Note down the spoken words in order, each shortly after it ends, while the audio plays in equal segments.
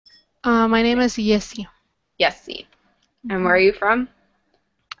My name is Yessi. Yessie. And where are Mhm. you from?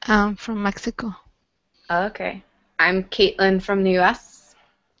 I'm from Mexico. Okay. I'm Caitlin from the US.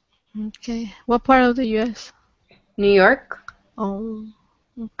 Okay. What part of the US? New York? Oh,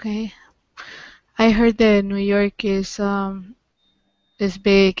 okay. I heard that New York is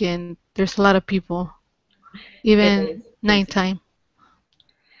big and there's a lot of people, It is even busy. nighttime.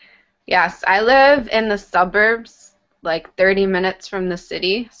 Yes, I live in the suburbs, like 30 minutes from the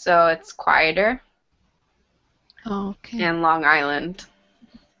city, so it's quieter, Oh, okay. and Long Island,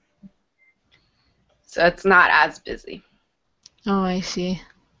 so it's not as busy. Oh, I see.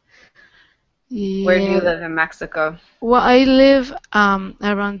 Where do you Yeah. live in Mexico? Well, I live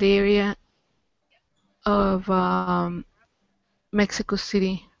around the area of Mexico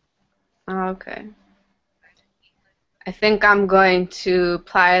City. Okay. I think I'm going to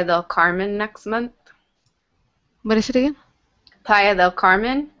Playa del Carmen next month. What is it again? Playa del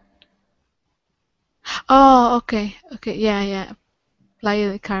Carmen? Oh, okay. Okay. Yeah, yeah. Playa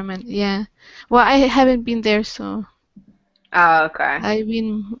del Carmen. Yeah. Well, I haven't been there, so Oh, okay. I've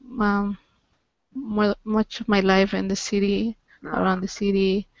been much of my life in the city, Oh, around the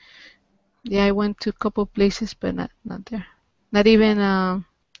city. Yeah, I went to a couple places, but not there. Not even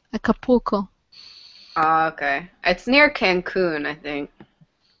Acapulco. okay. It's near Cancun, I think.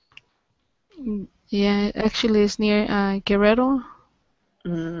 Yeah, actually, it's near Guerrero.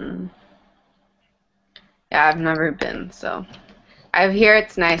 Mm. Yeah, I've never been, so I hear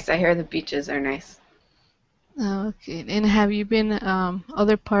it's nice. I hear the beaches are nice. Okay. And have you been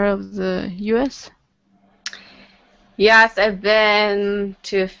other part of the U.S.? Yes, I've been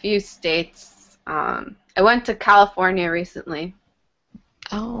to a few states. I went to California recently.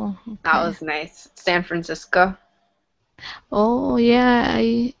 Oh, That okay. was nice. San Francisco. Oh, yeah.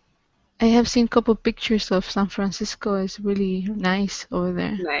 I have seen a couple pictures of San Francisco. It's really nice over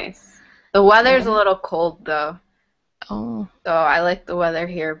there. Nice. The weather's a Yeah. little cold though, Oh, so I like the weather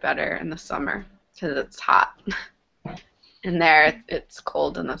here better in the summer because it's hot. And there it's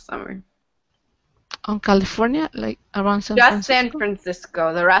cold in the summer. on California, like around San Just San Francisco?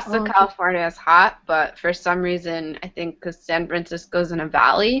 Francisco. The rest of Oh, just. California is hot, but for some reason, I think because San Francisco's in a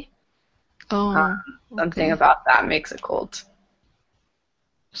valley, Oh, something okay. about that makes it cold.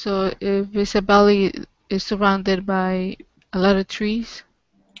 So if Isabel is surrounded by a lot of trees.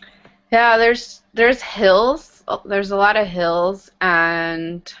 Yeah, there's hills. There's a lot of hills,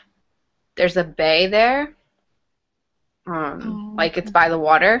 and there's a bay there. Oh, Like it's okay. by the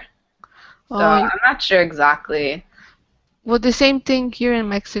water. So Oh, I'm not sure exactly. well, the same thing here in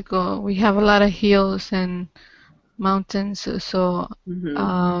Mexico. We have a lot of hills and mountains, so Hmm.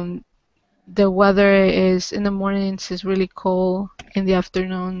 um, the weather is in the mornings is really cold, in the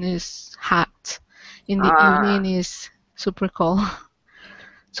afternoon is hot, in the evening Ah, is super cold.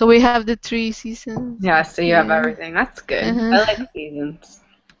 So we have the three seasons. yeah. So you have Yeah. everything. That's good. I like Uh-huh. seasons.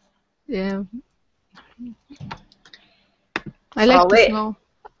 Yeah. I So like I'll the wait. snow.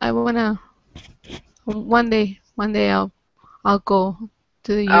 I wanna one day I'll go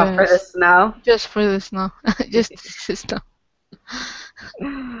to the Oh, for the US snow. just for the snow, just to see the snow.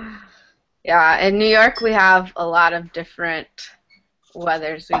 Yeah, in New York we have a lot of different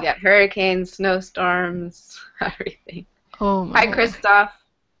weathers. We get hurricanes, snowstorms, everything. Oh Hi, my God. Christoph.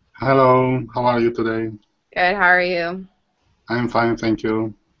 Hello, how are you today? Good. How are you? I'm fine, thank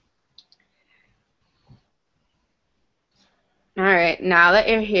you. All right. Now that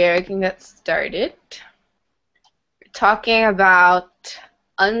you're here, we can get started. We're talking about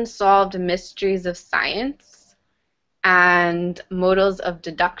unsolved mysteries of science and models of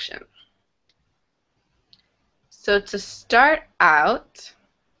deduction. So to start out,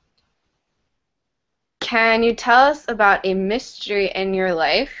 can you tell us about a mystery in your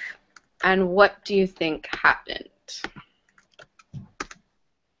life and what do you think happened?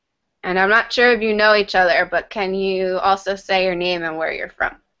 And I'm not sure if you know each other, but can you also say your name and where you're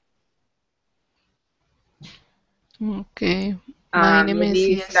from? Okay. My name Maybe is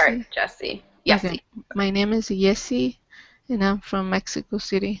you start, Yessi. Jesse. Okay. Yessie. My name is Yessi, and I'm from Mexico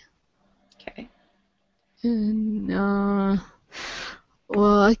City. Okay. And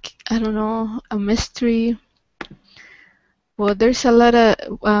well, I don't know, a mystery. Well, there's a lot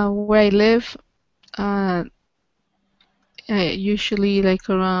of where I live. Uh, Usually like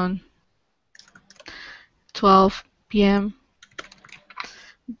around 12 p.m.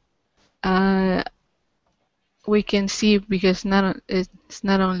 Uh, we can see because it's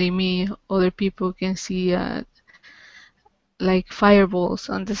not only me, other people can see like fireballs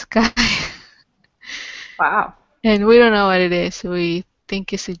on the sky, Wow. and we don't know what it is. We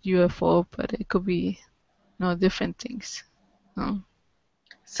think it's a UFO, but it could be no different things. No.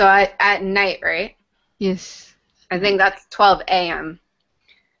 So at night, right? Yes. I think that's 12 a.m.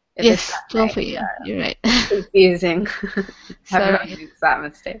 if it's Yes, at night. 12 a.m. You're right. Confusing. Everyone Sorry. makes that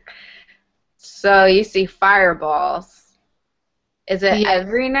mistake. So you see fireballs. Is it Yes.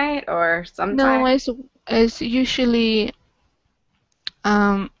 every night or No, sometime? as usually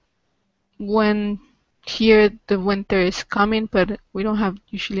um when here the winter is coming, but we don't have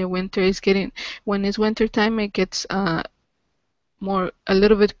usually a winter. It's getting when it's winter time, it gets more a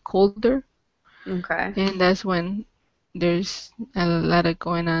little bit colder, Okay. and that's when there's a lot of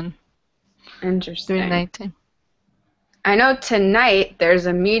going on during Interesting. nighttime. I know tonight there's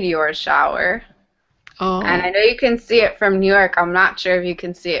a meteor shower, and I Oh, know you can see it from New York. I'm not sure if you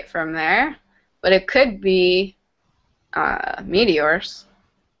can see it from there, but it could be meteors.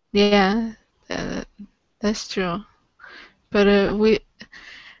 yeah, uh, that's true. But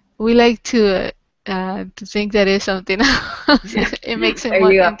we like to think that is something else. It makes it Or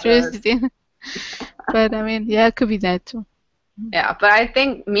more UFOs. interesting. But I mean, yeah, it could be that too. Yeah, but I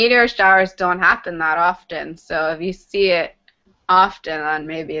think meteor showers don't happen that often. So if you see it often, then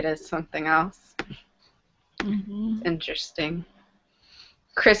maybe it is something else. Hmm. It's interesting.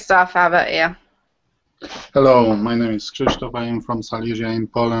 Christoph, how about you? Hello, my name is Krzysztof. I am from Silesia in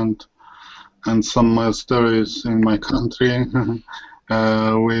Poland, and some stories in my country.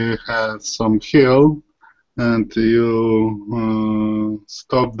 We had some hill, and you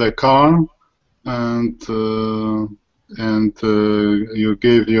stop the car, and you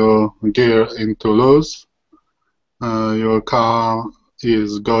give your gear into loose. Your car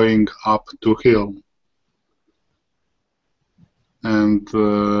is going up to hill, and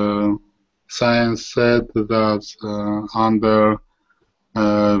science said that under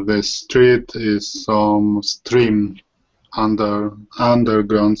the street is some stream,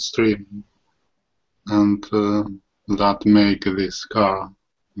 underground stream, and that make this car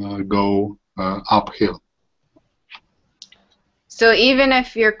go uphill. So even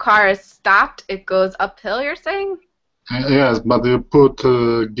if your car is stopped, it goes uphill, you're saying? Yes, but you put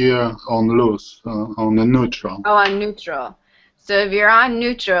gear on loose, on the neutral. Oh, on neutral. So if you're on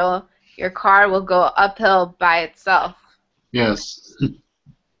neutral, your car will go uphill by itself. Yes.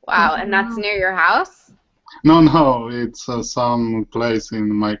 Wow, and that's Oh, near your house? No, no, it's some place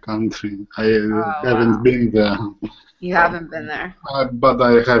in my country. I Oh, haven't wow. been there, You haven't been there. but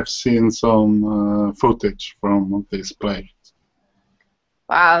I have seen some footage from this place.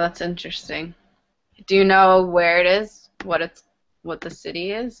 Wow, that's interesting. Do you know where it is? What the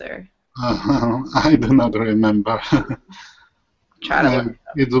city is, or I do not remember. try to look it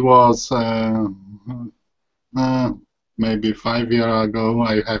up. It was uh, maybe 5 years ago.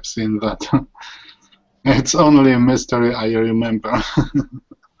 I have seen that. It's only a mystery I remember.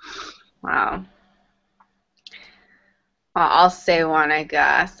 Wow. Well, I'll say one, I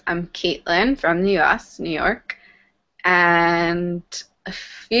guess. I'm Caitlin from the US, New York. And a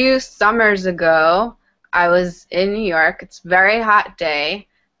few summers ago, I was in New York. It's a very hot day.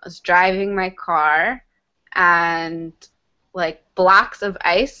 I was driving my car, and like blocks of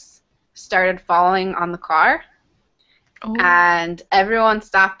ice started falling on the car. oh, And everyone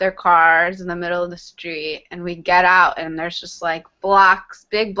stopped their cars in the middle of the street, and we get out, and there's just like blocks,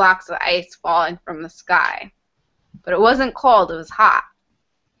 big blocks of ice falling from the sky. But it wasn't cold, it was hot.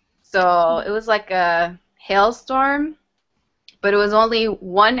 So it was like a hailstorm, but it was only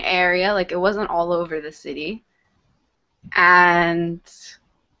one area, like it wasn't all over the city. And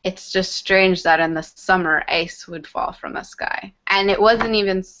it's just strange that in the summer ice would fall from the sky. And it wasn't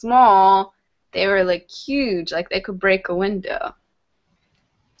even small, they were like huge, like they could break a window.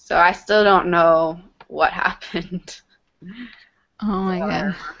 So I still don't know what happened. oh So my I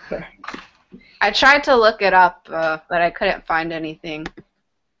God. remember. I tried to look it up, but I couldn't find anything.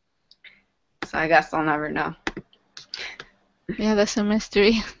 So I guess I'll never know. Yeah, that's a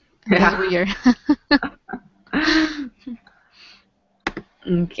mystery. That's Yeah. weird.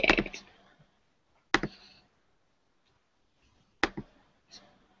 Okay.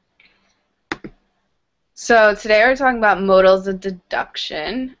 So today we're talking about modals of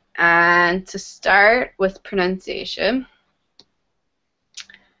deduction. And to start with pronunciation,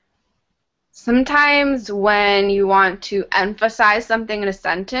 sometimes when you want to emphasize something in a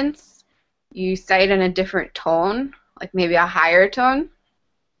sentence, you say it in a different tone, like maybe a higher tone.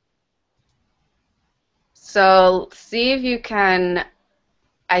 So see if you can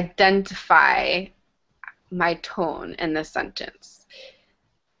identify my tone in this sentence.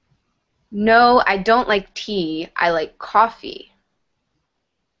 No, I don't like tea. I like coffee.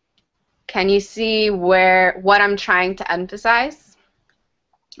 Can you see what I'm trying to emphasize?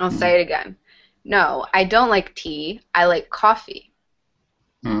 I'll say it again. No, I don't like tea. I like coffee.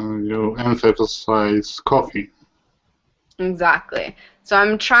 emphasize coffee. Exactly. So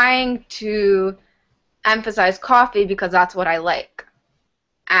I'm trying to emphasize coffee because that's what I like.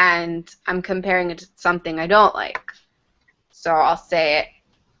 And I'm comparing it to something I don't like. So I'll say it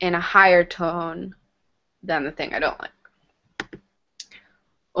in a higher tone than the thing I don't like.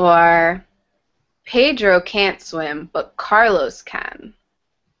 Or Pedro can't swim, but Carlos can.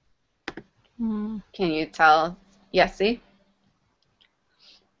 Mm. Can you tell, Yessie?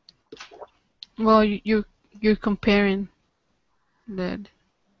 Well, you're comparing that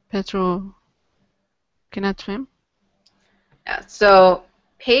Petro cannot swim. Yeah, so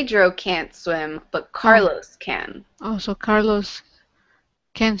Pedro can't swim, but Oh, Carlos can. oh, so Carlos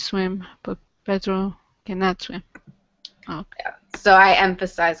can swim, but Pedro cannot swim. Okay. Yeah. So I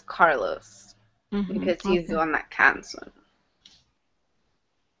emphasize Carlos because he's the Okay. one that can swim.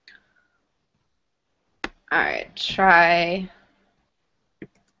 All right, try.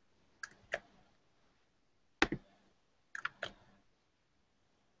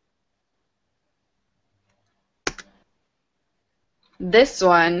 This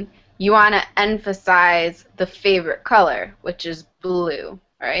one, you want to emphasize the favorite color, which is blue,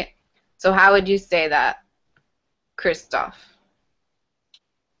 right? So how would you say that, Christoph?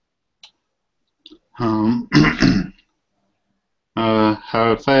 Um,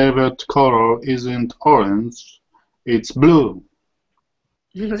 her favorite color isn't orange, it's blue.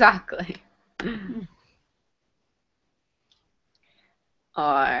 Exactly. Mm. Or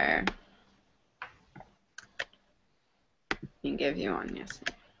I can give you one, yes.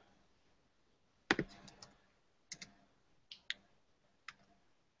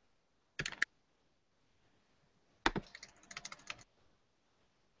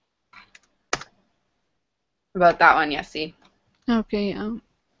 About that one, Yessie. Okay.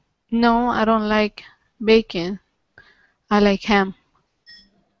 No, I don't like bacon. I like ham.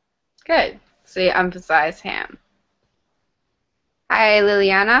 Good. So you emphasize ham. Hi,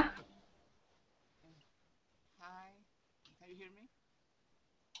 Liliana. Hi, can you hear me?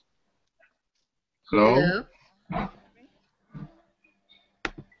 Hello? Hello. Can you hear me?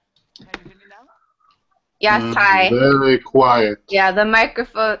 Can you hear me now? Yes, hi. Very quiet. Yeah, the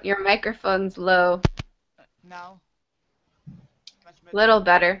microphone, your microphone's low. Now, much better. Little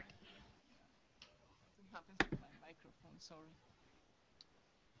better. Something happens with my microphone. Sorry.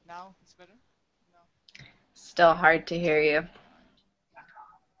 Now it's better. No. Still hard to hear you.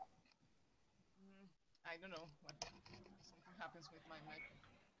 I don't know what. Something happens with my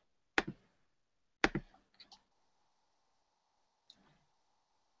microphone.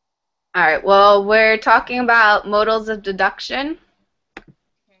 All right, well, we're talking about modals of deduction.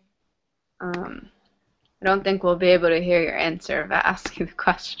 Okay. I don't think we'll be able to hear your answer if I ask you the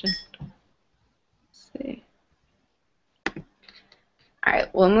question. Let's see. All right,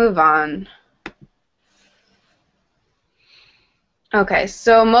 we'll move on. Okay,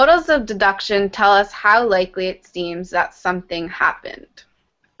 so modals of deduction tell us how likely it seems that something happened.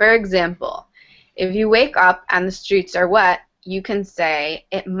 For example, if you wake up and the streets are wet, you can say,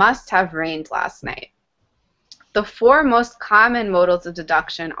 it must have rained last night. The four most common modals of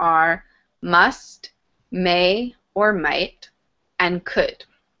deduction are must, may or might, and could.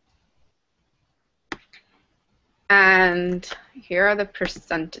 And here are the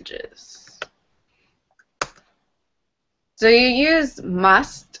percentages. So you use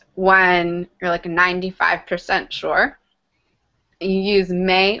must when you're like 95% sure. You use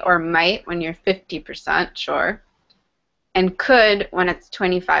may or might when you're 50% sure. And could when it's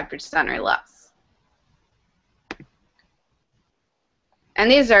 25% or less.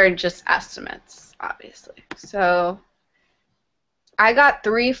 And these are just estimates, obviously. So I got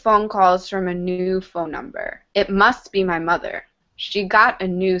 3 phone calls from a new phone number. It must be my mother. She got a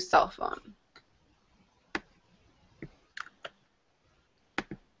new cell phone.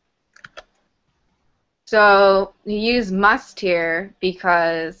 So you use must here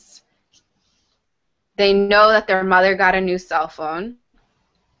because they know that their mother got a new cell phone.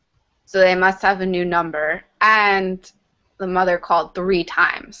 So they must have a new number. And the mother called 3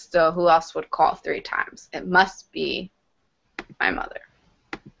 times. So who else would call 3 times? It must be my mother.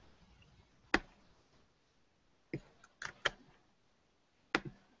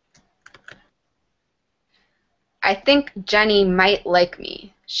 I think Jenny might like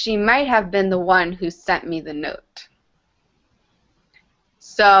me. She might have been the one who sent me the note.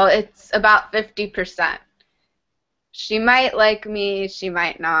 So it's about 50%. She might like me, she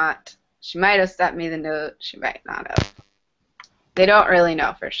might not. She might have sent me the note, she might not have. They don't really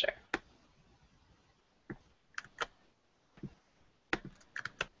know for sure.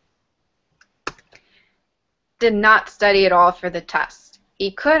 Did not study at all for the test. he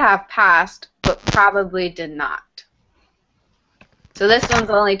could have passed, but probably did not. So this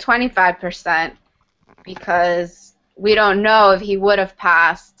one's only 25% because we don't know if he would have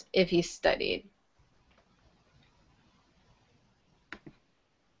passed if he studied.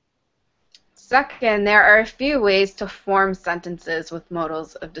 Second, there are a few ways to form sentences with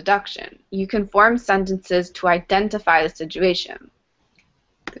modals of deduction. You can form sentences to identify the situation.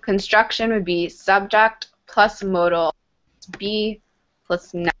 The construction would be subject plus modal be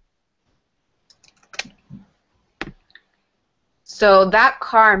plus noun. So that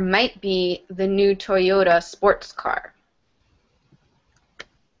car might be the new Toyota sports car.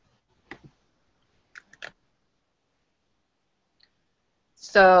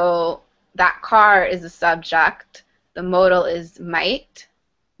 So that car is a subject. The modal is might.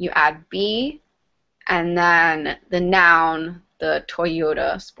 You add be, and then the noun, the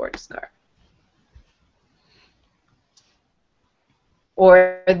Toyota sports car.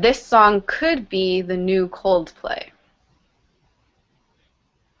 Or this song could be the new Coldplay.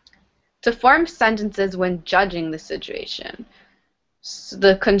 To form sentences when judging the situation, so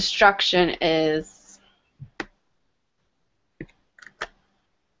the construction is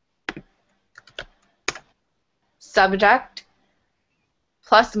subject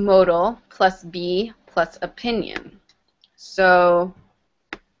plus modal plus be plus opinion. So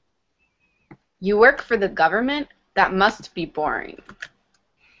you work for the government, that must be boring.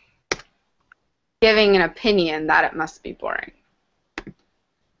 Giving an opinion that it must be boring.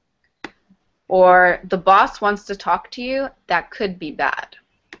 Or the boss wants to talk to you, that could be bad.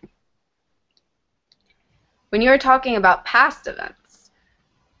 When you're talking about past events,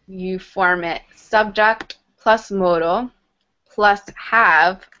 you form it subject plus modal plus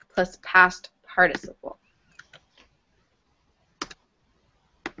have plus past participle.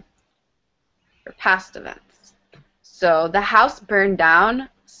 For past events. So the house burned down,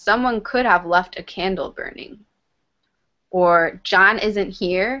 someone could have left a candle burning. Or John isn't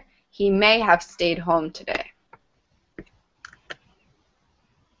here, he may have stayed home today.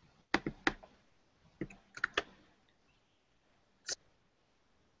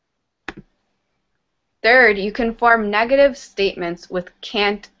 Third, you can form negative statements with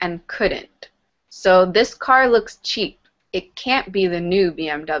can't and couldn't. So this car looks cheap. It can't be the new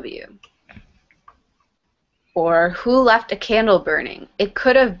BMW. Or who left a candle burning? It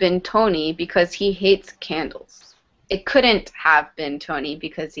could have been Tony because he hates candles. It couldn't have been Tony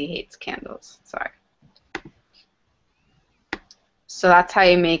because he hates candles. Sorry. So that's how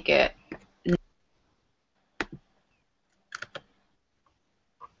you make it. Do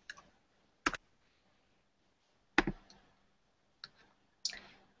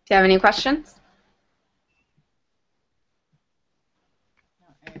you have any questions?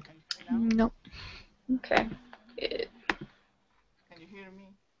 Can you hear me now? No. Okay. Good. Can you hear me?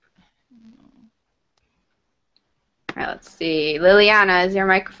 All right, let's see. Liliana, is your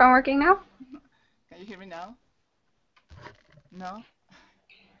microphone working now? Can you hear me now? No?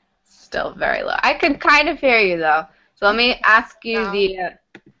 Still very low. I could kind of hear you though. So let me ask you No.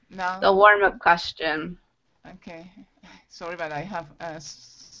 the No? warm-up question. Okay. Sorry, but I have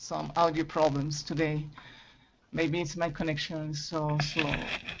some audio problems today. Maybe it's my connection is so slow.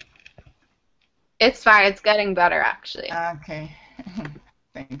 It's fine. It's getting better actually. Okay.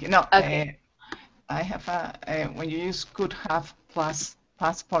 Thank you. No, Okay. I have when you use could have plus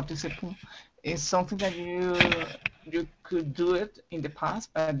past participle, it's something that you could do it in the past,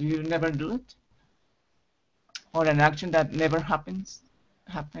 but you never do it, or an action that never happened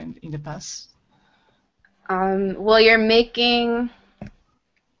in the past. Well, you're making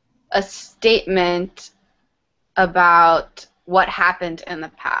a statement about what happened in the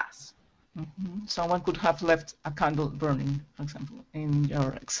past. Mm-hmm. Someone could have left a candle burning, for example, in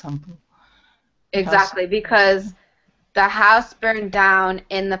your example. Exactly, because the house burned down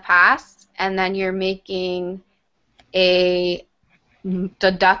in the past, and then you're making a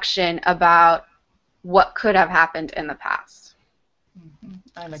deduction about what could have happened in the past. Mm-hmm.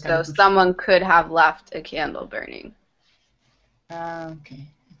 I like So someone could have left a candle burning. Okay,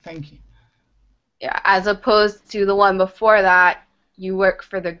 thank you. Yeah, as opposed to the one before that, you work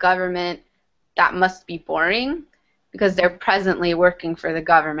for the government, that must be boring because they're presently working for the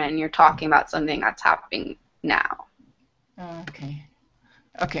government and you're talking about something that's happening now. Okay.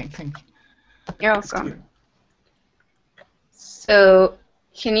 Okay, thank you. You're welcome. So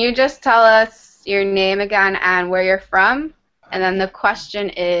can you just tell us your name again and where you're from? And then the question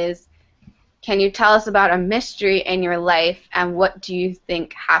is, can you tell us about a mystery in your life and what do you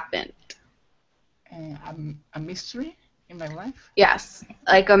think happened? A mystery in my life? Yes,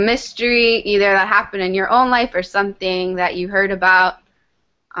 like a mystery either that happened in your own life or something that you heard about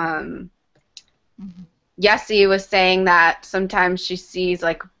Um, Mhm. Yessie was saying that sometimes she sees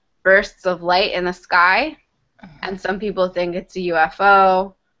like bursts of light in the sky, and some people think it's a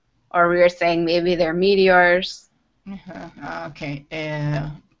UFO, or we were saying maybe they're meteors. Okay.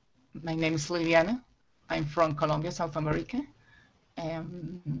 My name is Liliana. I'm from Colombia, South America.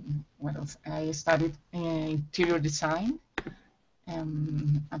 What else? I studied interior design.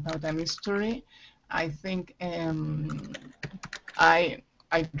 About a mystery, I think I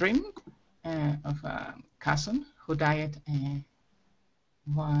dreamed of a cousin who died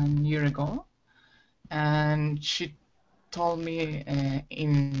 1 year ago, and she told me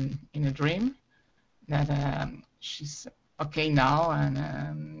in a dream that she's okay now,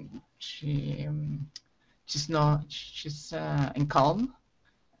 and she's in calm,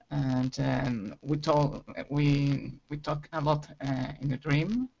 and we talk a lot in the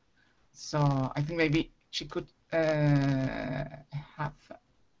dream. So I think maybe she could have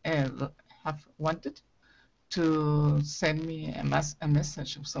have wanted to send me a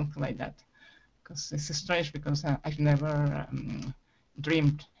message or something like that. Because it's strange because I've never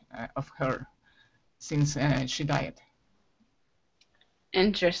dreamed of her since she died.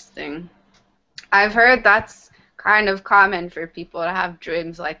 Interesting. I've heard that's kind of common for people to have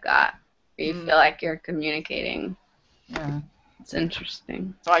dreams like that, where you feel like you're communicating. Yeah. It's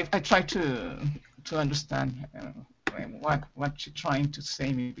interesting. So I try to understand what she's trying to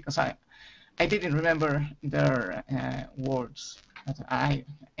say me, because I didn't remember their words. But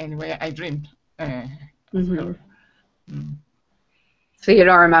anyway, I dreamed of her. Mm. So you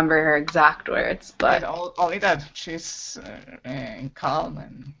don't remember her exact words, And but only that she's calm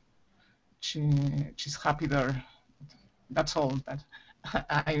and she's happy there. That's all that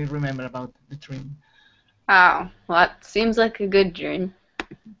I remember about the dream. oh, well, that seems like a good dream.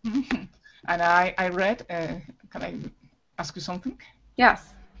 And I read. Can I ask you something?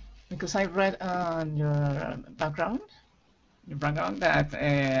 Yes. Because I read on your background that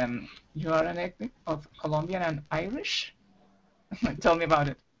you are an ethnic of Colombian and Irish. Tell me about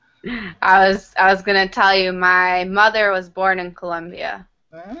it. I was gonna tell you my mother was born in Colombia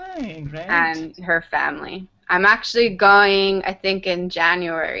Hey, great. and her family. I'm actually going, I think, in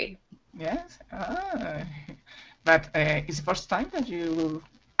January. Yes. But it's the first time that you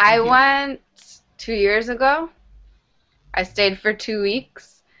I come here? went 2 years ago. I stayed for 2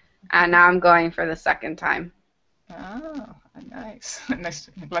 weeks, and now I'm going for the second time. Oh, nice. Nice.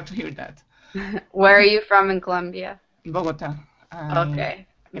 Glad to hear that. Where are you from in Colombia? Bogota. Okay.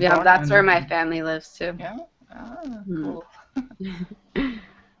 I Yeah, born that's where and my family lives too. yeah. Cool.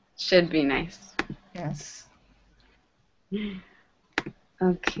 Should be nice. Yes.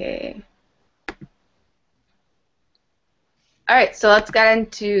 Okay. All right, so let's get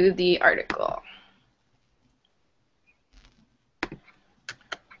into the article.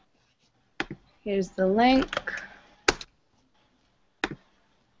 Here's the link.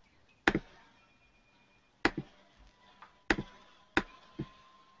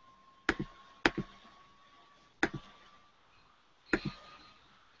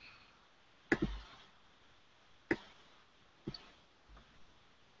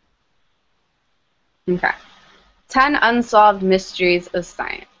 Okay. 10 Unsolved Mysteries of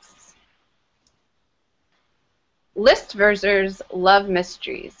Science. Listversers love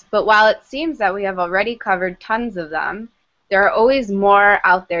mysteries, but while it seems that we have already covered tons of them, there are always more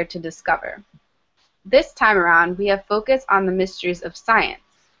out there to discover. This time around, we have focused on the mysteries of science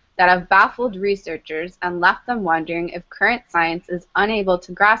that have baffled researchers and left them wondering if current science is unable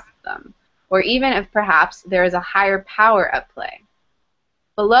to grasp them, or even if perhaps there is a higher power at play.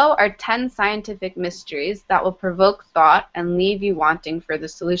 Below are 10 scientific mysteries that will provoke thought and leave you wanting for the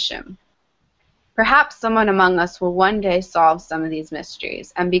solution. Perhaps someone among us will one day solve some of these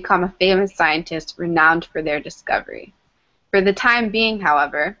mysteries and become a famous scientist renowned for their discovery. For the time being,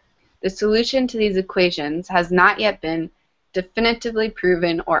 however, the solution to these equations has not yet been definitively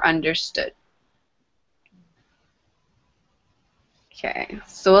proven or understood. Okay,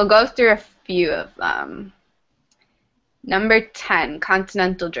 so we'll go through a few of them. Number 10,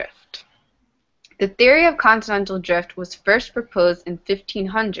 continental drift. The theory of continental drift was first proposed in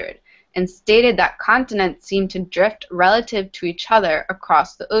 1500 and stated that continents seem to drift relative to each other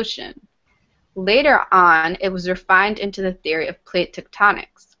across the ocean. Later on, it was refined into the theory of plate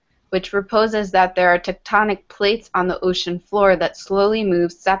tectonics, which proposes that there are tectonic plates on the ocean floor that slowly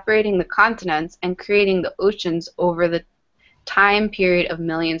move, separating the continents and creating the oceans over the time period of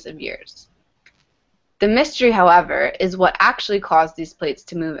millions of years. The mystery, however, is what actually caused these plates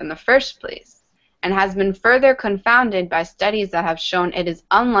to move in the first place, and has been further confounded by studies that have shown it is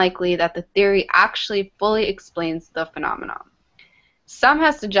unlikely that the theory actually fully explains the phenomenon. Some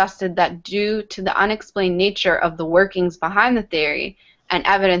have suggested that due to the unexplained nature of the workings behind the theory and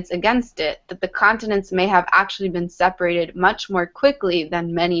evidence against it, that the continents may have actually been separated much more quickly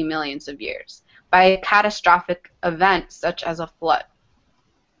than many millions of years by a catastrophic event such as a flood.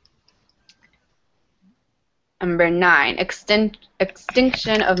 Number 9,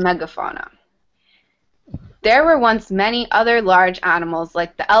 extinction of megafauna. There were once many other large animals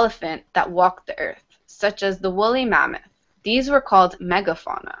like the elephant that walked the earth, such as the woolly mammoth. These were called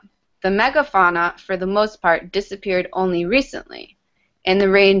megafauna. The megafauna, for the most part, disappeared only recently, in the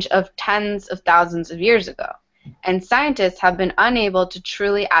range of tens of thousands of years ago, and scientists have been unable to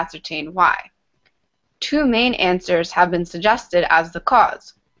truly ascertain why. Two main answers have been suggested as the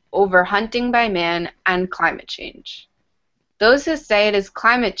cause: overhunting by man and climate change. Those who say it is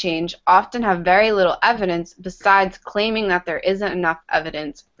climate change often have very little evidence besides claiming that there isn't enough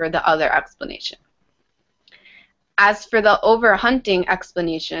evidence for the other explanation. As for the overhunting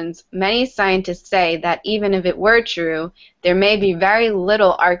explanations, many scientists say that even if it were true, there may be very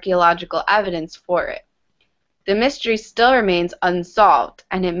little archaeological evidence for it. The mystery still remains unsolved,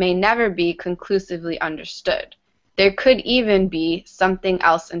 and it may never be conclusively understood. There could even be something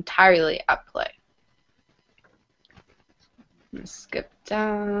else entirely at play. I'm going to skip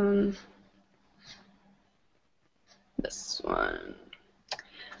down this one.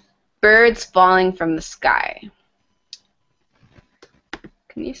 Birds falling from the sky.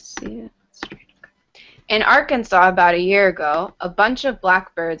 Can you see it? In Arkansas about a year ago, a bunch of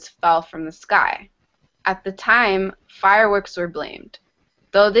blackbirds fell from the sky. At the time, fireworks were blamed,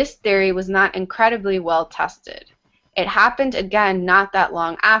 though this theory was not incredibly well tested. It happened again not that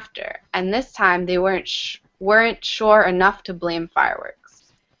long after, and this time they weren't sure enough to blame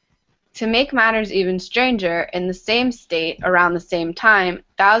fireworks. To make matters even stranger, in the same state, around the same time,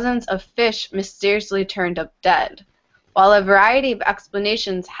 thousands of fish mysteriously turned up dead. While a variety of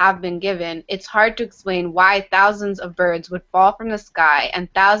explanations have been given, it's hard to explain why thousands of birds would fall from the sky and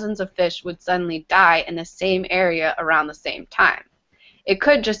thousands of fish would suddenly die in the same area around the same time. It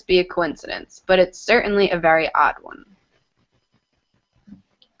could just be a coincidence, but it's certainly a very odd one.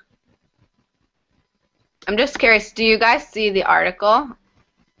 I'm just curious, do you guys see the article?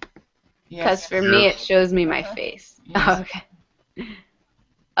 Because Yes. for me, it Yes. shows me my face. Yes. Oh, okay.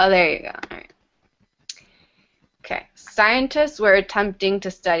 Oh, there you go. All right. Okay. Scientists were attempting to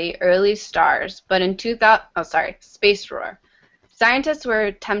study early stars, but in space roar. Scientists were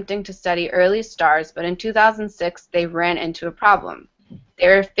attempting to study early stars, but in 2006 they ran into a problem. They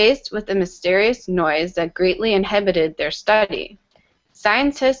were faced with a mysterious noise that greatly inhibited their study.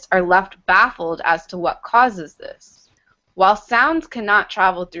 Scientists are left baffled as to what causes this. While sounds cannot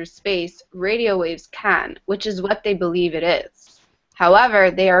travel through space, radio waves can, which is what they believe it is. However,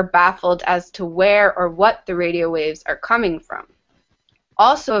 they are baffled as to where or what the radio waves are coming from.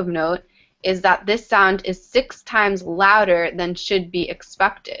 Also of note is that this sound is 6 times louder than should be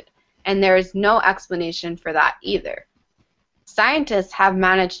expected, and there is no explanation for that either. Scientists have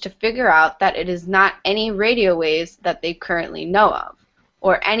managed to figure out that it is not any radio waves that they currently know of,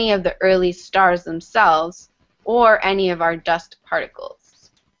 or any of the early stars themselves, or any of our dust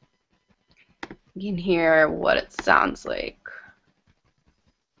particles. You can hear what it sounds like.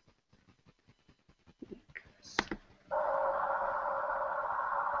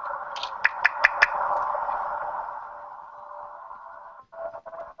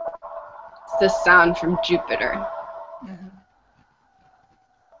 It's the sound from Jupiter. Mhm.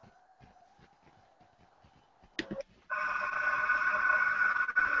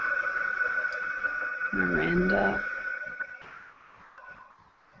 Miranda.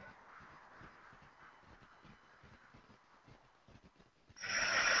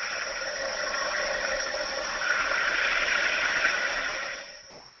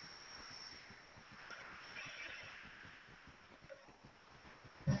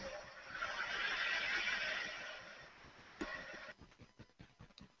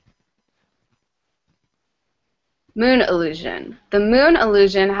 Moon illusion. The moon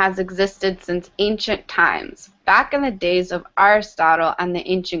illusion has existed since ancient times, back in the days of Aristotle and the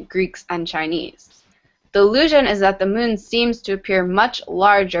ancient Greeks and Chinese. The illusion is that the moon seems to appear much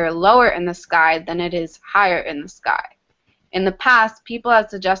larger lower in the sky than it is higher in the sky. In the past, people have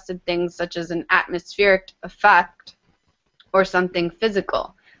suggested things such as an atmospheric effect or something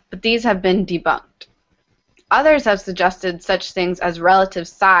physical, but these have been debunked. Others have suggested such things as relative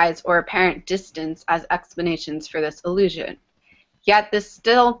size or apparent distance as explanations for this illusion. Yet this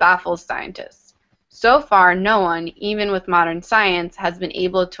still baffles scientists. So far, no one, even with modern science, has been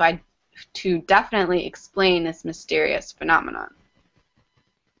able to definitely explain this mysterious phenomenon.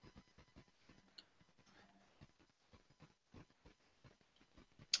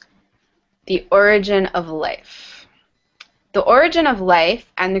 The origin of life. The origin of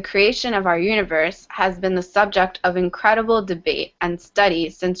life and the creation of our universe has been the subject of incredible debate and study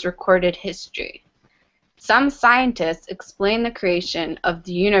since recorded history. Some scientists explain the creation of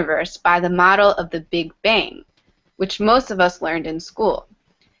the universe by the model of the Big Bang, which most of us learned in school.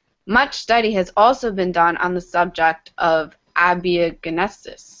 Much study has also been done on the subject of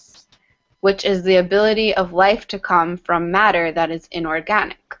abiogenesis, which is the ability of life to come from matter that is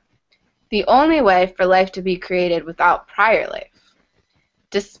inorganic, the only way for life to be created without prior life.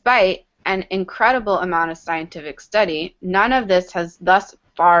 Despite an incredible amount of scientific study, none of this has thus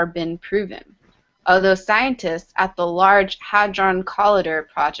far been proven, although scientists at the Large Hadron Collider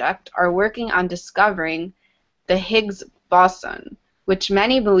Project are working on discovering the Higgs boson, which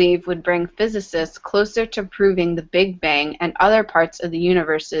many believe would bring physicists closer to proving the Big Bang and other parts of the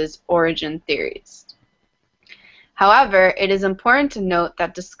universe's origin theories. However, it is important to note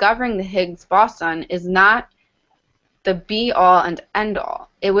that discovering the Higgs boson is not the be-all and end-all.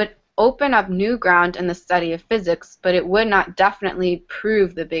 It would open up new ground in the study of physics, but it would not definitely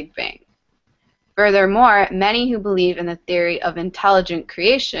prove the Big Bang. Furthermore, many who believe in the theory of intelligent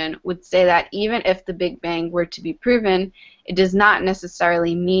creation would say that even if the Big Bang were to be proven, it does not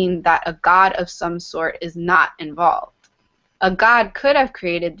necessarily mean that a God of some sort is not involved. A God could have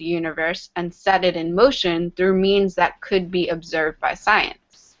created the universe and set it in motion through means that could be observed by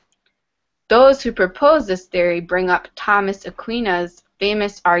science. Those who propose this theory bring up Thomas Aquina's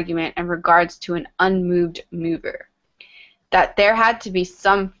famous argument in regards to an unmoved mover, that there had to be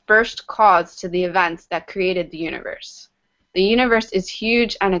some first cause to the events that created the universe. The universe is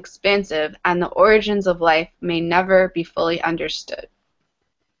huge and expansive, and the origins of life may never be fully understood.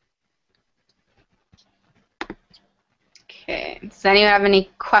 Okay, does anyone have any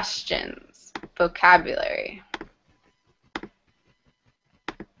questions? Vocabulary?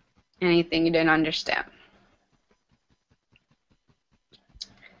 Anything you didn't understand?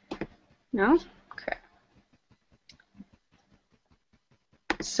 No? Okay.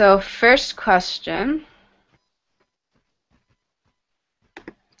 So first question.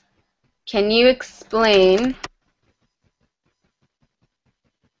 Can you explain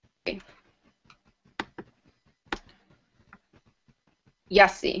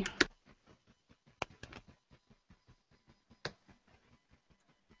Yessie?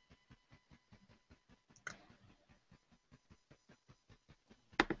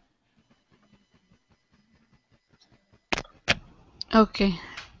 Okay.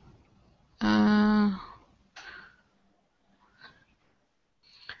 Uh,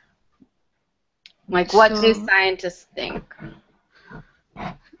 Like, what do so scientists think?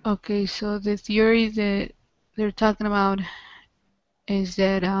 okay, so the theory that they're talking about is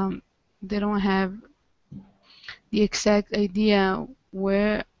that they don't have the exact idea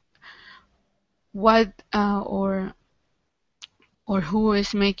where, what, or who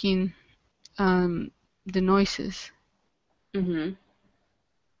is making the noises. Mm-hmm.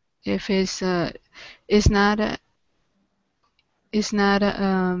 If it's not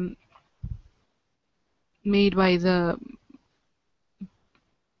made by the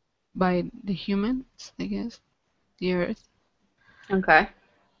humans, I guess, the Earth, Okay.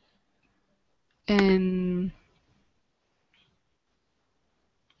 and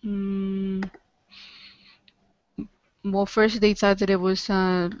mm, well, first they thought that it was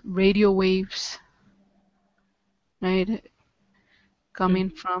radio waves, right, coming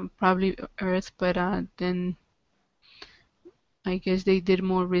from probably Earth, but then I guess they did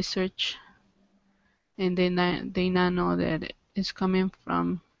more research, and they now know that it's coming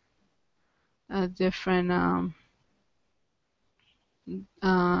from a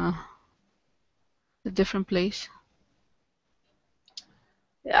uh, different place.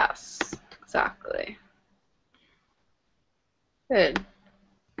 Yes, exactly. Good.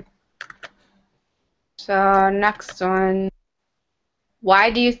 So next one.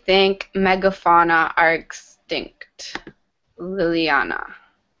 Why do you think megafauna are extinct? Liliana.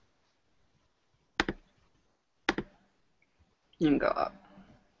 You can go up.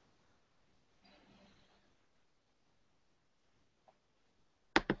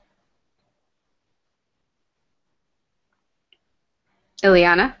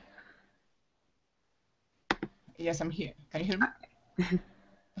 Liliana? Yes, I'm here. Can you hear me?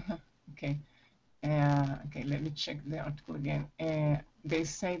 Okay. Okay, let me check the article again. They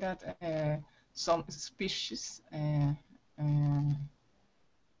say that some species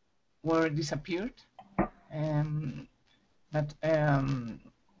were disappeared, but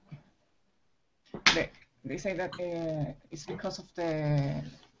they say that it's because of the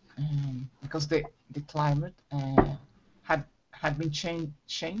climate had had been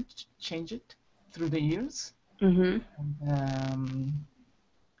changed through the years. Mm-hmm. Um,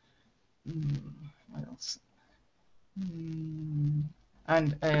 what else?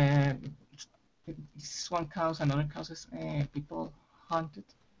 And this one cause, another causes people hunted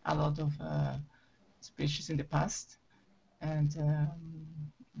a lot of species in the past, and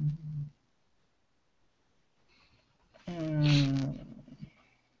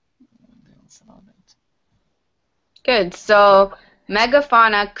what else about it? Good. So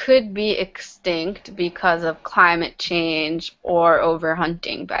megafauna could be extinct because of climate change or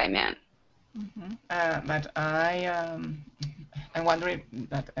overhunting by man. But I'm wondering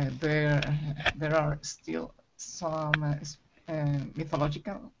that there are still some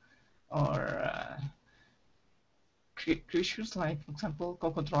mythological or creatures like, for example,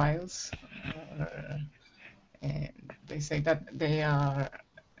 crocodiles. They say that they are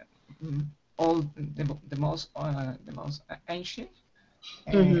all the most ancient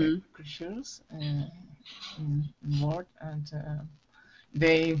Mm-hmm. creatures in the world, and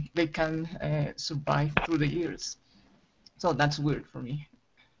they can survive through the years. So that's weird for me.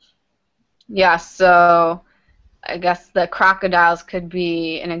 Yeah, so I guess the crocodiles could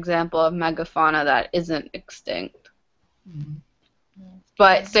be an example of megafauna that isn't extinct. Mm-hmm.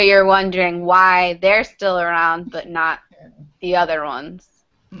 But so you're wondering why they're still around but not the other ones.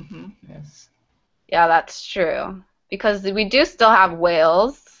 Mm-hmm. Yes. Yeah, that's true. Because we do still have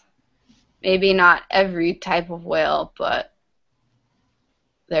whales. Maybe not every type of whale, but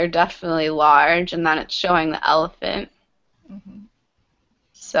they're definitely large, and then it's showing the elephant. Mm-hmm.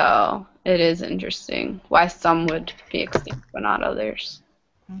 So it is interesting why some would be extinct but not others.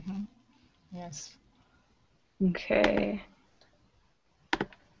 Mm-hmm. Yes. Okay.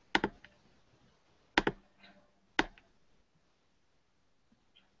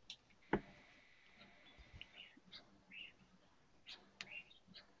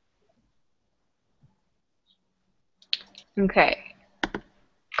 Okay.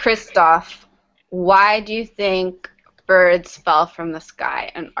 Christoph, why do you think birds fell from the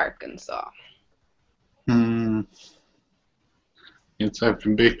sky in Arkansas? Hmm, it's a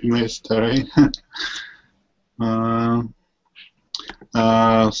big mystery. uh,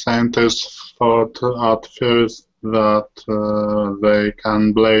 Scientists thought at first that they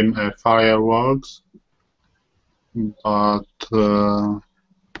can blame fireworks, but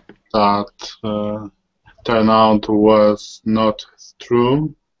that turnout was not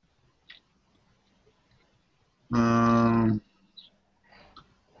true. Um,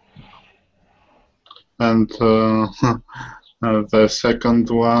 and the second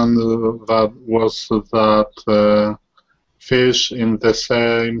one that was that fish in the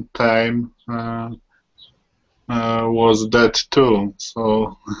same time was dead too.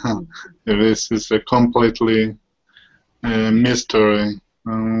 So this is a completely mystery.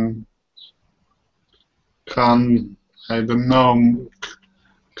 Can I don't know?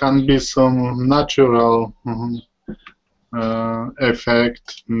 Can be some natural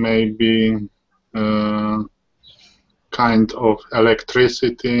effect, maybe kind of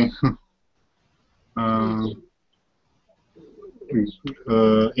electricity uh,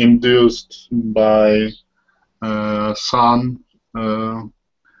 induced by sun. Uh,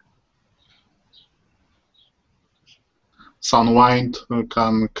 Sun wind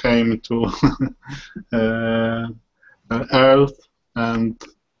can came to uh, Earth and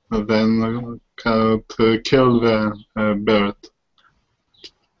then could kill the bird.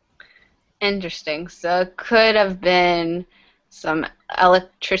 Interesting. So it could have been some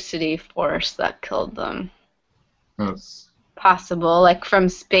electricity force that killed them. Yes. Possible, like from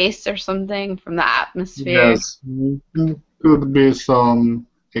space or something, from the atmosphere. Yes, could be some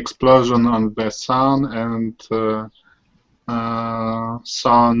explosion on the sun and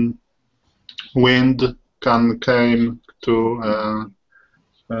sun wind can came to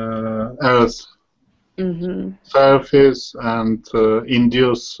Earth Mm-hmm. surface and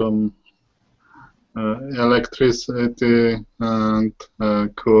induce some electricity and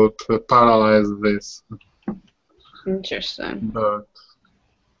could paralyze this Interesting. bird.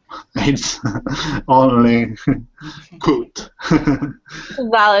 It's only could. It's a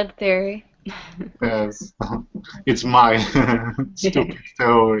valid theory. Yes, it's my stupid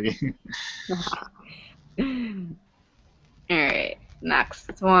theory. Alright,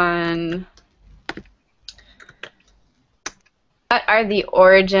 next one. What are the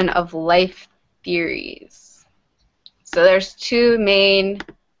origin of life theories? So there's two main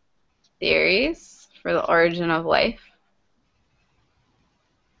theories for the origin of life.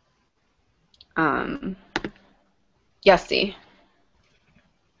 Yessie.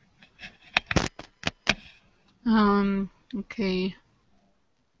 Okay.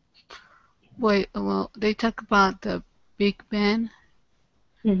 Wait, well, they talk about the Big Bang,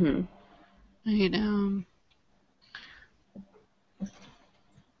 Mhm. right?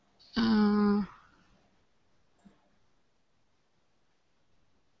 Uh,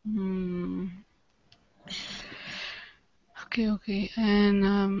 hmm, okay, okay,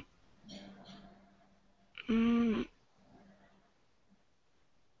 and mm,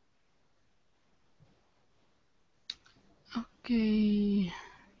 okay,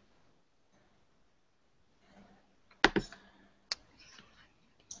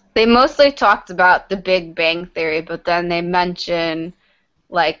 They mostly talked about the Big Bang Theory, but then they mention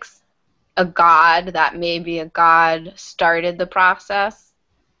like a god, that maybe a god started the process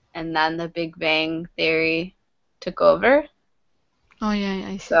and then the Big Bang Theory took over. oh yeah,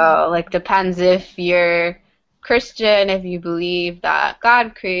 I see that. So, like, depends if you're Christian, if you believe that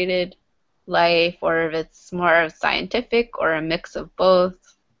God created life, or if it's more scientific or a mix of both.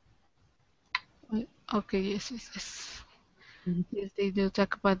 Okay, yes, yes, yes. Yes, they do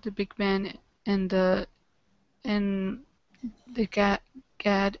talk about the Big Bang and the the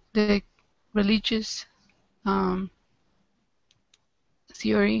religious um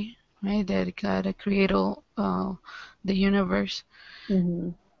theory, right? That God created the universe. Mm-hmm.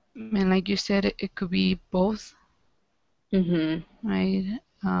 And like you said, it could be both, Mm-hmm. right?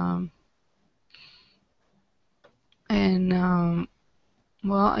 And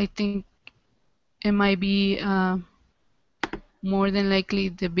well, I think it might be more than likely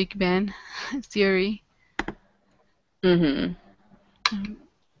the Big Bang theory, Mm-hmm. um,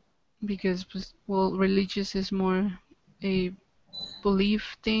 because well, religious is more a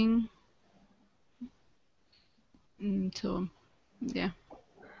belief thing, so yeah,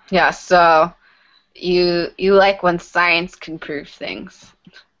 Yeah, so you like when science can prove things.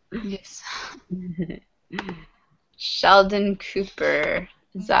 yes. Sheldon Cooper.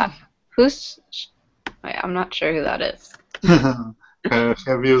 Is that who's wait, I'm not sure who that is.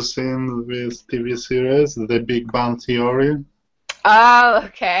 Have you seen this TV series, The Big Bang Theory? Oh,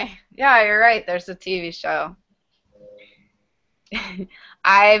 okay. Yeah, you're right. There's a TV show.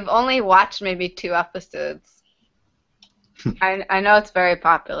 I've only watched maybe 2 episodes. I know it's very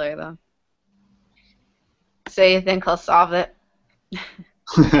popular though. So you think he'll solve it?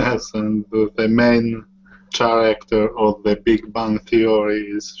 Yes, and the main character of The Big Bang Theory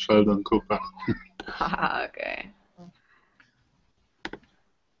is Sheldon Cooper. Okay.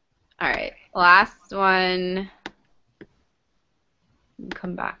 All right. Last one.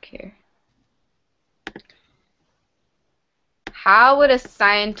 Come back here. How would a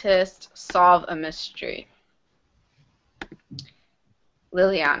scientist solve a mystery?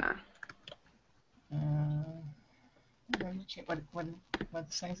 Liliana. Let me check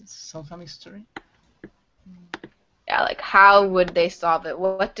what size is solve a mystery. Yeah, like how would they solve it?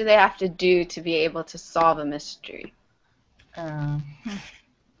 What do they have to do to be able to solve a mystery? Uh,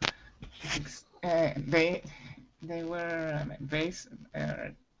 they were based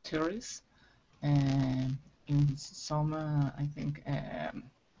theories in some I think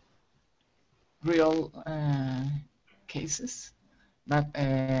real cases, but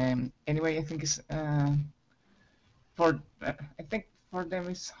anyway I think it's for I think for them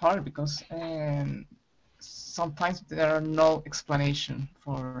it's hard because sometimes there are no explanation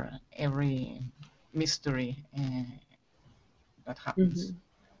for every mystery that happens Mm-hmm.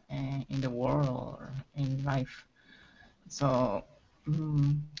 in the world or in life. So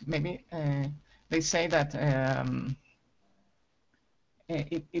maybe they say that the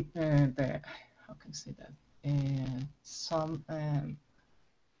how can I say that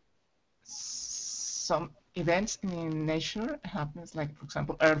some events in nature happens like for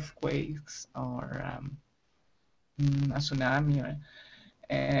example earthquakes or a tsunami or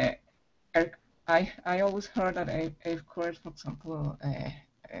uh, I always heard that earthquake for example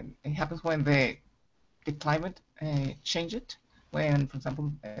it happens when the climate changed when for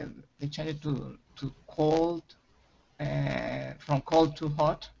example they change it to cold from cold to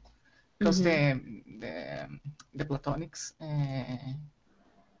hot because Mm-hmm. the platonics uh,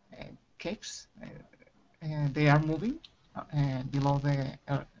 caves they are moving below the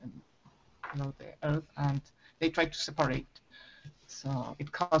earth and they try to separate so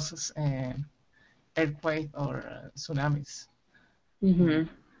it causes earthquake or tsunamis Mm-hmm.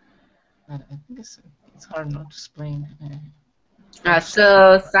 but I think it's hard not to explain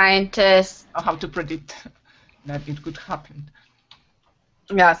So scientists, or how to predict that it could happen.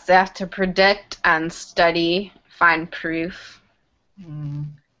 yes, they have to predict and study, find proof, Mm,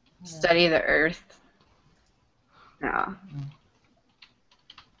 yeah. study the Earth. Yeah.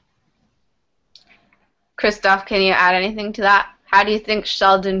 Christoph, can you add anything to that? How do you think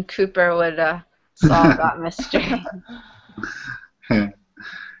Sheldon Cooper would solve that mystery?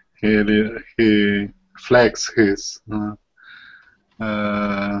 He flex his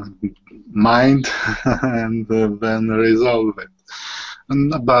mind and then resolve it.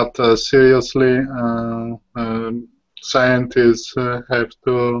 But seriously, scientists have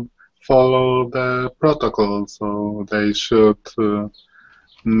to follow the protocol, so they should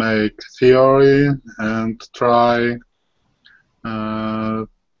make theory and try to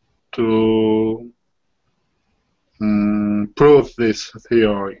prove this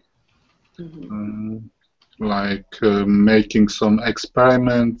theory. Like making some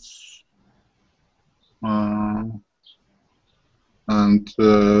experiments, and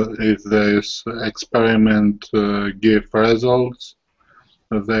if this experiment give results,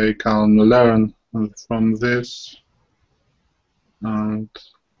 they can learn from this, and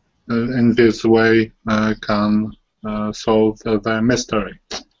in this way can solve the mystery.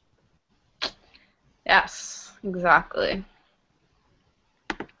 Yes, exactly.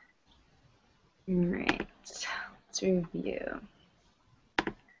 All right, let's review.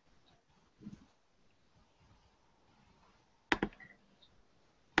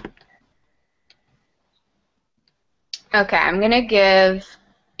 Okay, I'm going to give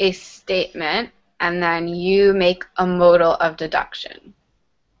a statement, and then you make a modal of deduction.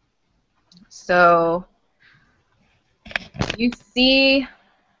 So you see,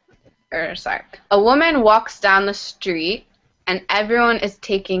 a woman walks down the street, and everyone is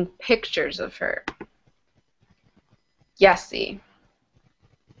taking pictures of her. Yessie,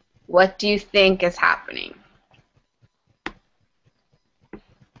 what do you think is happening?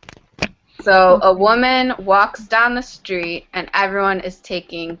 So a woman walks down the street and everyone is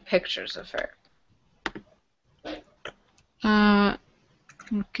taking pictures of her.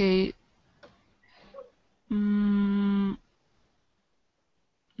 Okay.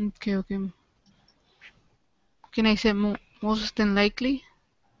 Okay. Can I say most than likely?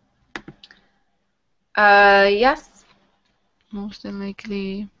 Yes. Most than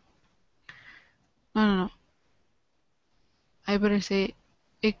likely. No. I better say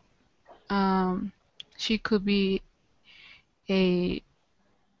it. She could be a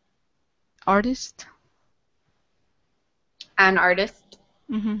artist. An artist.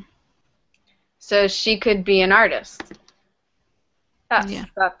 Mm-hmm. So she could be an artist. Yes, Yeah.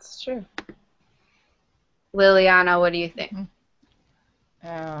 that's true. Liliana, what do you think?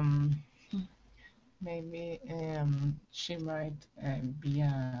 Maybe she might be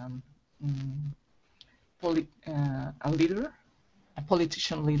a leader, a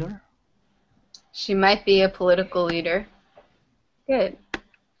politician leader. She might be a political leader. Good.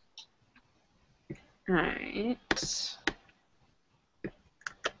 All right.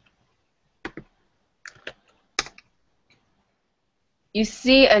 You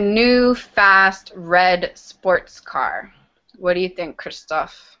see a new, fast, red sports car. What do you think,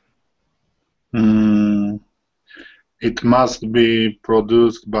 Christoph? It must be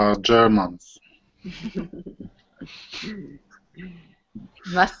produced by Germans.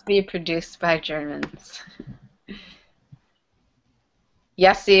 Must be produced by Germans.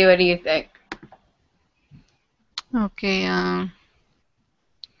 Yessie, what do you think? Okay.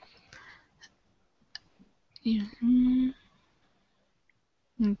 Yeah.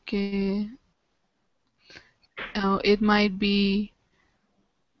 Okay. It might be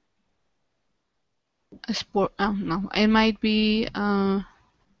a sport. No, it might be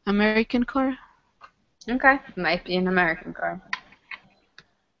American car. Okay, might be an American car.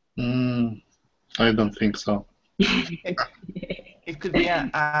 I don't think so. It could be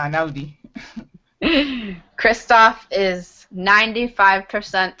an Audi. Christoph is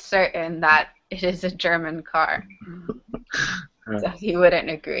 95% certain that it is a German car. So he wouldn't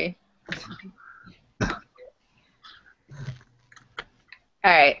agree.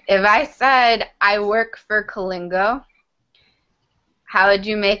 Alright, if I said I work for Kalingo, how would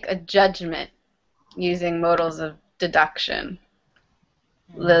you make a judgment using modals of deduction?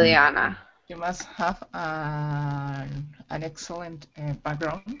 Liliana. You must have an excellent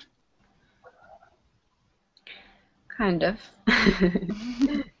background. Kind of.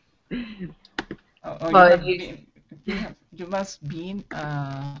 You must be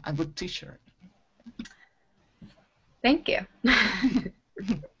a good teacher. Thank you.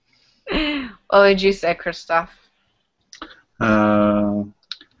 What would you say, Christoph?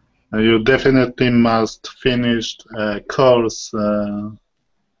 You definitely must finish a course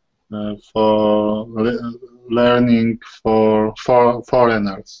for learning for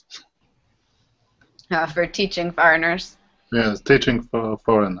foreigners. For teaching foreigners. Yes, teaching for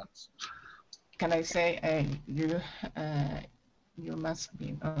foreigners. can I say you must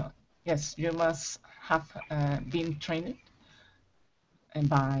be yes, you must have been trained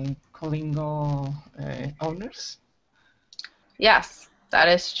by Colingo owners? Yes, that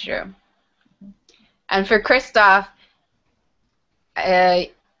is true. And for Christoph,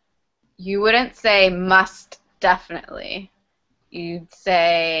 you wouldn't say must definitely. You'd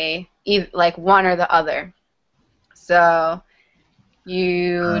say like one or the other. So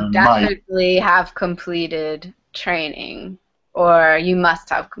you Might. definitely have completed training, or you must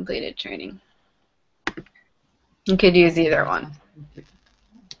have completed training. You could use either one,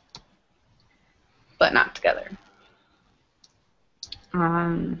 but not together.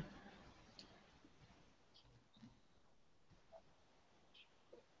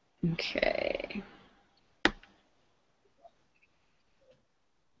 Okay.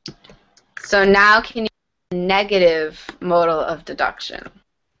 So now can you use a negative modal of deduction?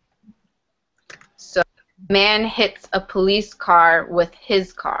 So a man hits a police car with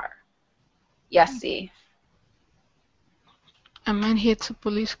his car. Yesy. A man hits a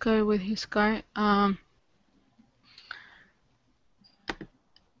police car with his car.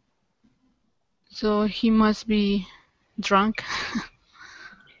 So he must be drunk.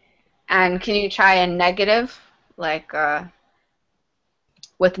 And can you try a negative, like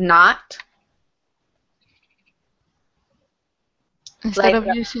with not? Instead Like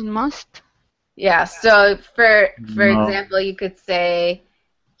of using must. yeah. So for No. example, you could say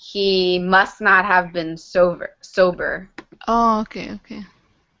he must not have been sober. Oh, okay.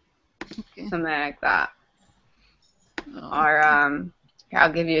 Something like that. Oh, Or here,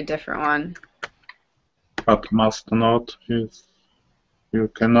 I'll give you a different one. But must not is, you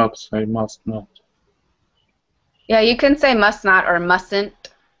cannot say must not. Yeah, you can say must not or mustn't.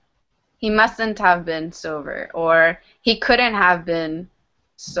 He mustn't have been sober, or he couldn't have been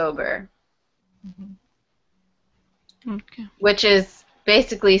sober, okay. which is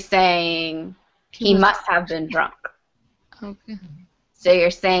basically saying he must have been drunk. Okay. So you're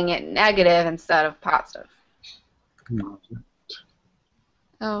saying it negative instead of positive.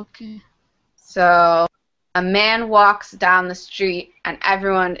 Okay. So a man walks down the street and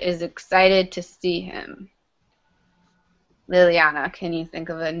everyone is excited to see him. Liliana, can you think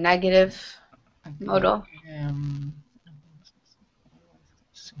of a negative modal?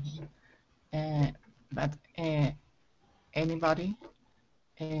 But anybody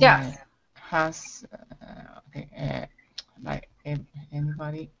Yes. has okay, like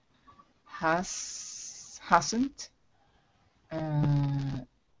anybody hasn't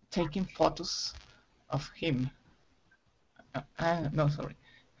taken photos of him. No, sorry,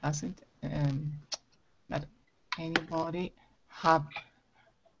 hasn't. That anybody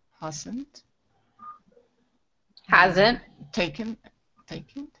hasn't Taken.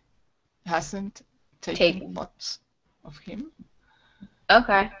 hasn't taken Taken. photos of him.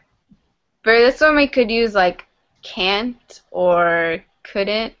 Okay. For this one, we could use like can't or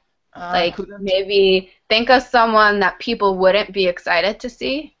couldn't. Like Couldn't. maybe think of someone that people wouldn't be excited to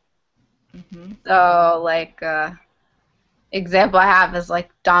see. Mm-hmm. So like example I have is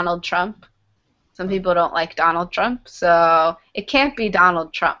like Donald Trump. Some people don't like Donald Trump, so it can't be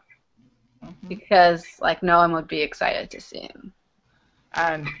Donald Trump because like no one would be excited to see him.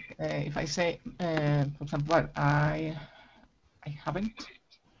 And if I say, for example, I haven't,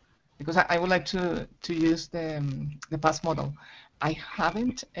 because I would like to use the past model. I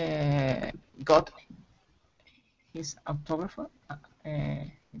haven't got his autograph.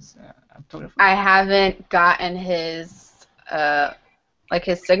 I haven't gotten his like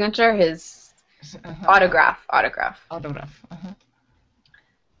his signature, his autograph.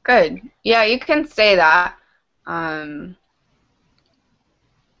 Good. Yeah, you can say that.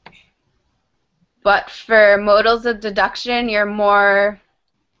 But for modals of deduction, you're more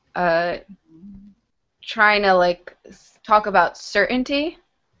trying to like talk about certainty.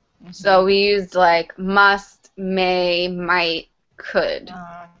 So we used like must, may, might, could.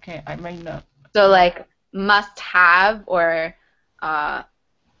 Okay, I may not. So like must have or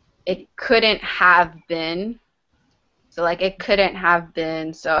it couldn't have been. So like it couldn't have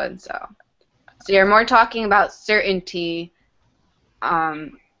been so and so. So you're more talking about certainty,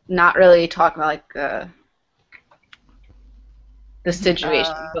 not really talking about like the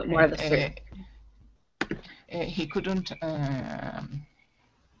situation, but more the certainty. He couldn't.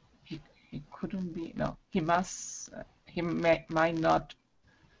 He couldn't be. No, he must. Might not.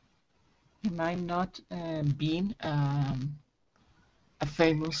 He might not be a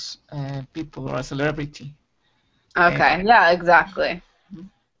famous people or a celebrity. Okay. Yeah. Exactly.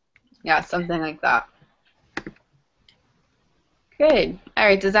 Yeah. Something like that. Good. All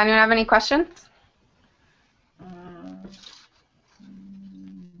right. Does anyone have any questions?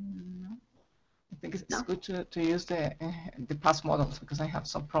 think it's No. good to use the past models because I have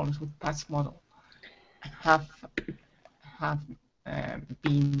some problems with past model. Have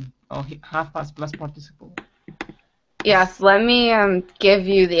been or have past plus participle. Yes, let me give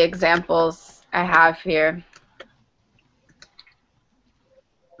you the examples I have here.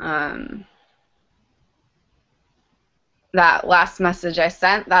 That last message I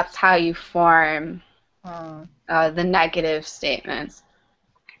sent, that's how you form the negative statements.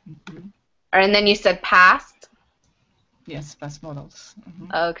 Mm-hmm. And then you said past? Yes, past models.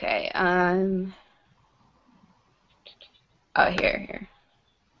 Mm-hmm. Okay. Oh, here.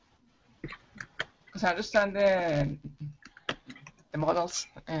 Because I understand the models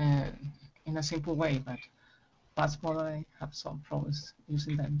in a simple way, but past model I have some problems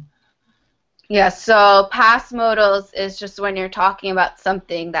using them. Yeah, so past modals is just when you're talking about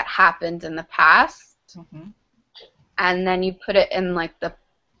something that happened in the past, Mm-hmm. and then you put it in like the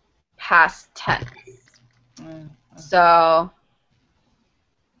past tense. Okay. So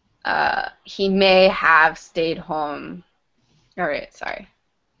he may have stayed home. All right, sorry.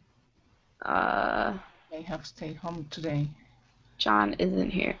 May have stayed home today. John isn't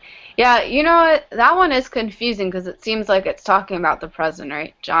here. Yeah, you know what? That one is confusing because it seems like it's talking about the present,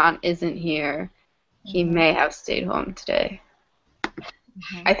 right? John isn't here. He Mm-hmm. may have stayed home today.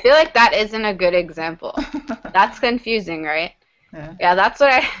 Mm-hmm. I feel like that isn't a good example. That's confusing, right? Yeah, that's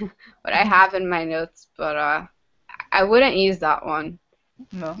what I have in my notes, but I wouldn't use that one.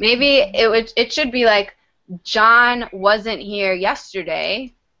 No. Maybe it should be like John wasn't here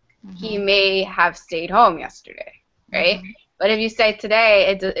yesterday. Mm-hmm. He may have stayed home yesterday, right? Mm-hmm. But if you say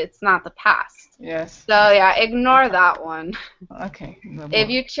today, it's not the past. Yes. So yeah, ignore that one. Okay. No If more.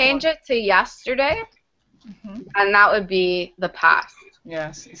 you change it to yesterday, Mm-hmm. and that would be the past.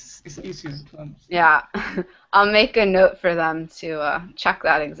 Yes, it's easier to understand. Yeah, I'll make a note for them to check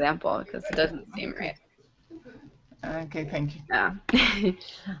that example because it doesn't seem right. Okay, thank you. Yeah.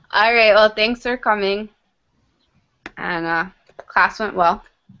 All right. Well, thanks for coming, and class went well.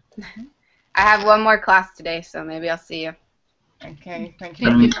 I have one more class today, so maybe I'll see you. Okay, thank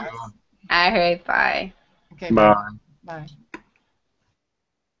you. Thank you. All right. Bye. Okay, Bye. bye. Bye.